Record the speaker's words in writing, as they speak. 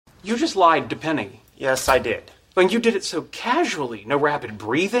You just lied to Penny. Yes, I did. And you did it so casually. No rapid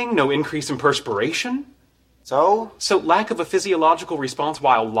breathing, no increase in perspiration. So? So lack of a physiological response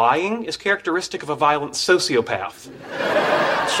while lying is characteristic of a violent sociopath.